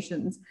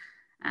applications.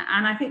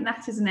 And I think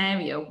that is an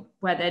area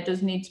where there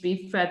does need to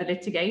be further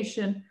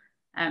litigation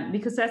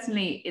Because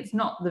certainly it's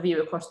not the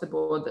view across the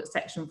board that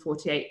Section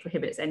 48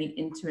 prohibits any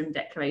interim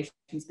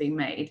declarations being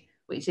made,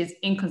 which is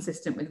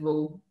inconsistent with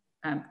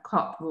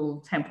COP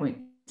Rule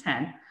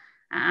 10.10.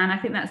 And I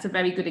think that's a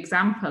very good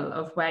example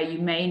of where you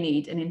may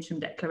need an interim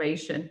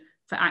declaration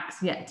for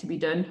acts yet to be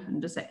done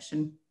under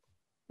Section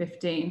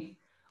 15.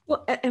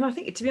 Well, and I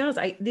think, to be honest,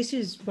 this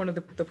is one of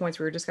the points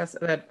we were discussing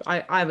that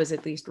I was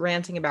at least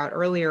ranting about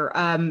earlier.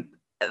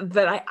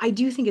 But I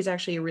do think is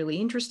actually a really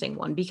interesting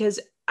one, because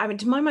I mean,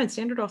 to my mind,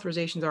 standard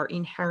authorizations are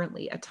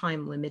inherently a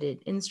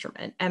time-limited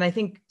instrument. And I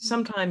think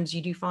sometimes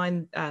you do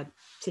find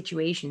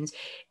situations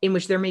in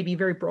which there may be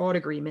very broad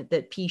agreement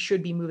that P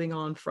should be moving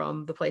on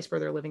from the place where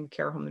they're living, the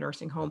care home, the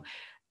nursing home,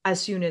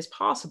 as soon as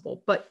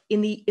possible. But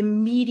in the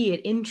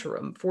immediate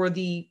interim, for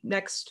the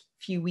next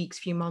few weeks,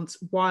 few months,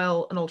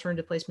 while an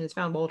alternative placement is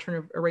found, while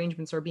alternative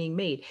arrangements are being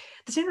made,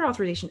 the standard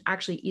authorization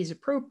actually is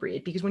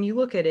appropriate, because when you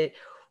look at it,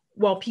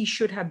 while P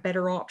should have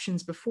better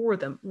options before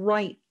them,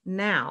 right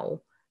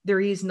now, there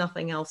is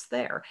nothing else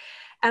there.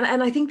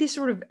 And I think this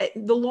sort of,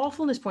 the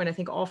lawfulness point, I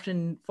think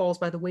often falls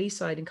by the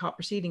wayside in COP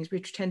proceedings,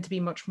 which tend to be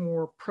much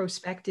more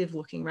prospective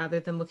looking rather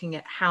than looking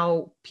at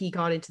how P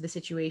got into the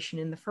situation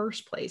in the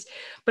first place.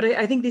 But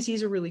I think this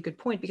is a really good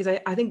point, because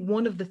I think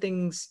one of the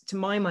things, to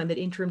my mind, that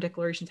interim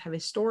declarations have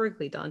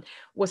historically done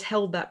was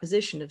held that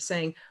position of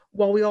saying,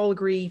 while we all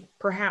agree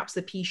perhaps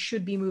that P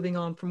should be moving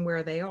on from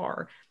where they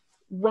are,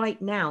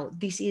 right now,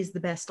 this is the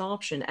best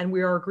option. And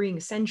we are agreeing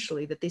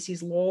essentially that this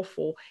is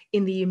lawful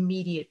in the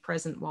immediate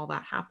present while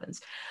that happens.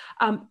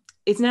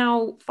 It's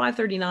now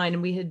 5:39,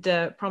 and we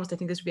had promised, I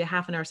think this would be a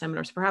half an hour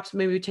seminar. So perhaps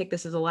maybe we take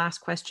this as a last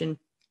question.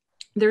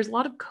 There's a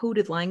lot of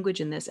coded language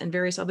in this and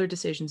various other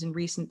decisions in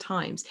recent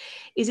times.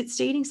 Is it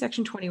stating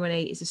Section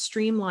 21A is a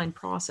streamlined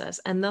process,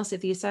 and thus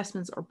if the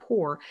assessments are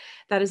poor,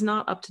 that is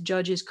not up to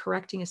judges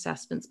correcting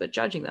assessments, but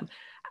judging them?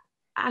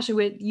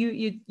 Ashley,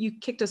 you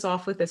kicked us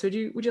off with this. Would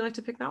you like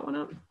to pick that one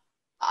up?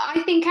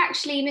 I think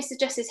actually Mr.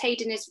 Justice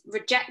Hayden is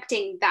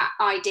rejecting that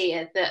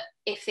idea that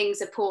if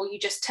things are poor, you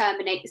just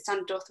terminate the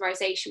standard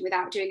authorisation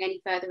without doing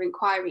any further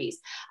inquiries.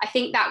 I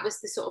think that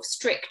was the sort of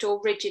strict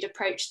or rigid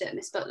approach that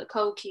Ms.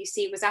 Butler-Cole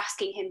QC was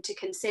asking him to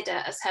consider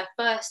as her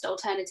first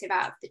alternative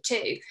out of the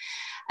two.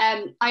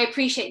 I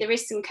appreciate there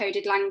is some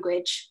coded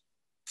language,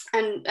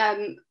 and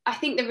I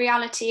think the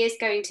reality is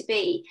going to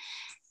be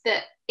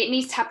that it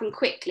needs to happen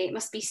quickly. It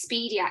must be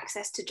speedy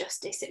access to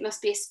justice. It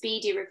must be a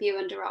speedy review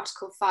under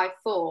Article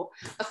 5.4.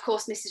 Of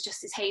course, Mrs.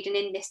 Justice Hayden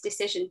in this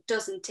decision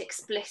doesn't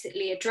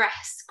explicitly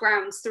address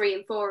grounds 3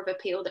 and 4 of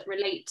appeal that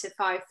relate to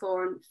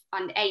 5.4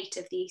 and 8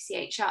 of the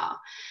ECHR.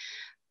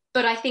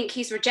 But I think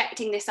he's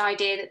rejecting this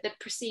idea that the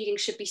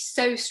proceedings should be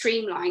so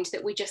streamlined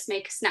that we just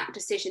make a snap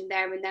decision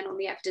there and then on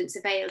the evidence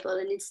available.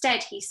 And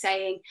instead he's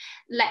saying,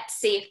 let's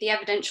see if the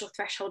evidential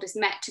threshold is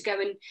met to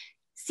go and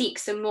seek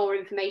some more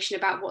information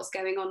about what's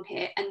going on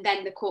here, and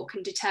then the court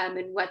can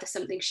determine whether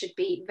something should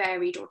be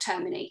varied or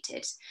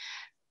terminated.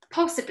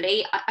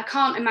 Possibly, I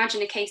can't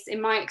imagine a case in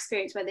my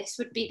experience where this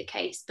would be the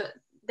case, but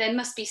there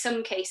must be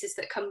some cases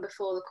that come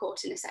before the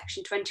court in a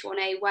Section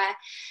 21A where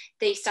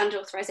the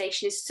standard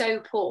authorisation is so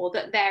poor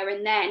that there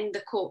and then the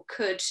court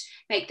could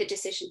make the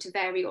decision to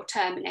vary or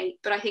terminate.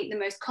 But I think the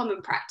most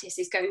common practice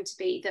is going to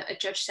be that a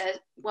judge says,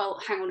 well,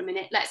 hang on a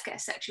minute, let's get a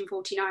Section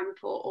 49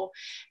 report, or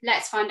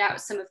let's find out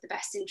some of the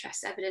best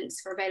interest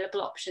evidence for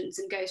available options,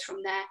 and goes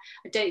from there.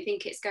 I don't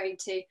think it's going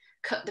to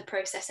cut the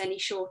process any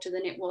shorter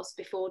than it was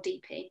before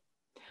DP.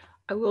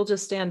 I will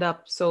just stand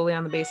up solely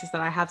on the basis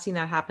that I have seen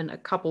that happen a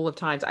couple of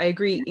times. I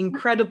agree,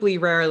 incredibly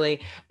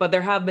rarely, but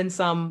there have been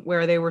some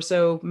where they were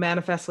so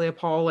manifestly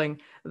appalling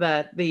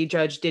that the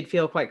judge did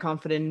feel quite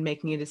confident in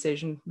making a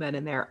decision then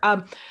and there. I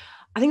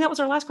think that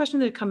was our last question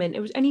that had come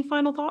in. Any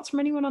final thoughts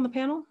from anyone on the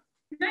panel?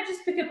 Can I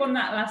just pick up on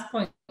that last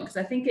point? Because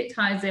I think it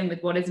ties in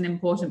with what is an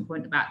important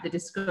point about the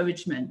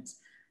discouragement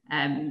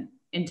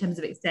in terms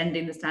of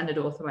extending the standard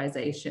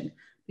authorisation.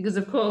 Because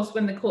of course,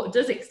 when the court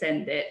does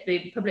extend it,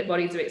 the public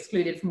bodies are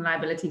excluded from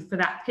liability for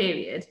that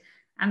period.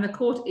 And the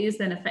court is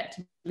then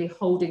effectively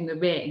holding the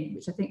ring,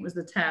 which I think was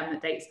the term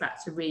that dates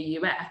back to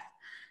re-UF.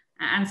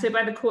 And so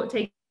by the court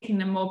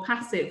taking a more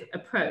passive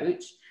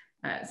approach,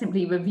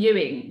 simply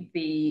reviewing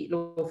the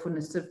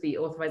lawfulness of the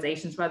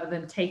authorisations rather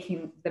than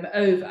taking them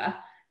over,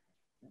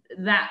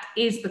 that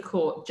is the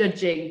court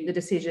judging the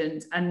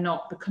decisions and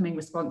not becoming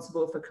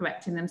responsible for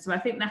correcting them. So I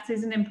think that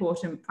is an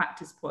important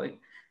practice point.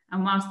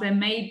 And whilst there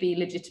may be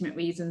legitimate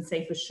reasons,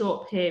 say for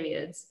short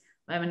periods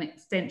where an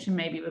extension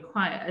may be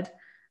required,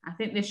 I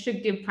think this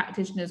should give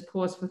practitioners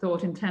pause for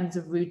thought in terms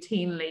of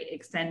routinely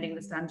extending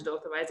the standard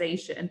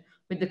authorisation,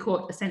 with the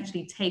court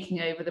essentially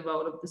taking over the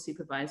role of the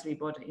supervisory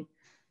body.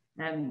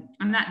 And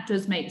that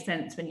does make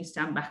sense when you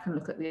stand back and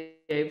look at the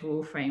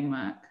overall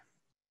framework.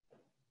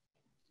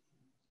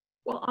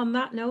 Well, on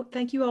that note,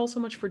 thank you all so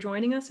much for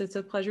joining us. It's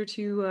a pleasure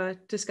to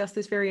discuss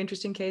this very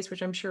interesting case,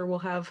 which I'm sure will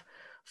have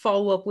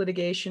follow-up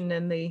litigation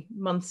in the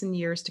months and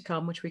years to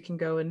come, which we can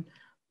go and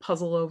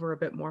puzzle over a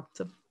bit more.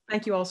 So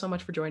thank you all so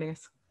much for joining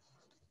us.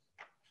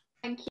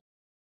 Thank you.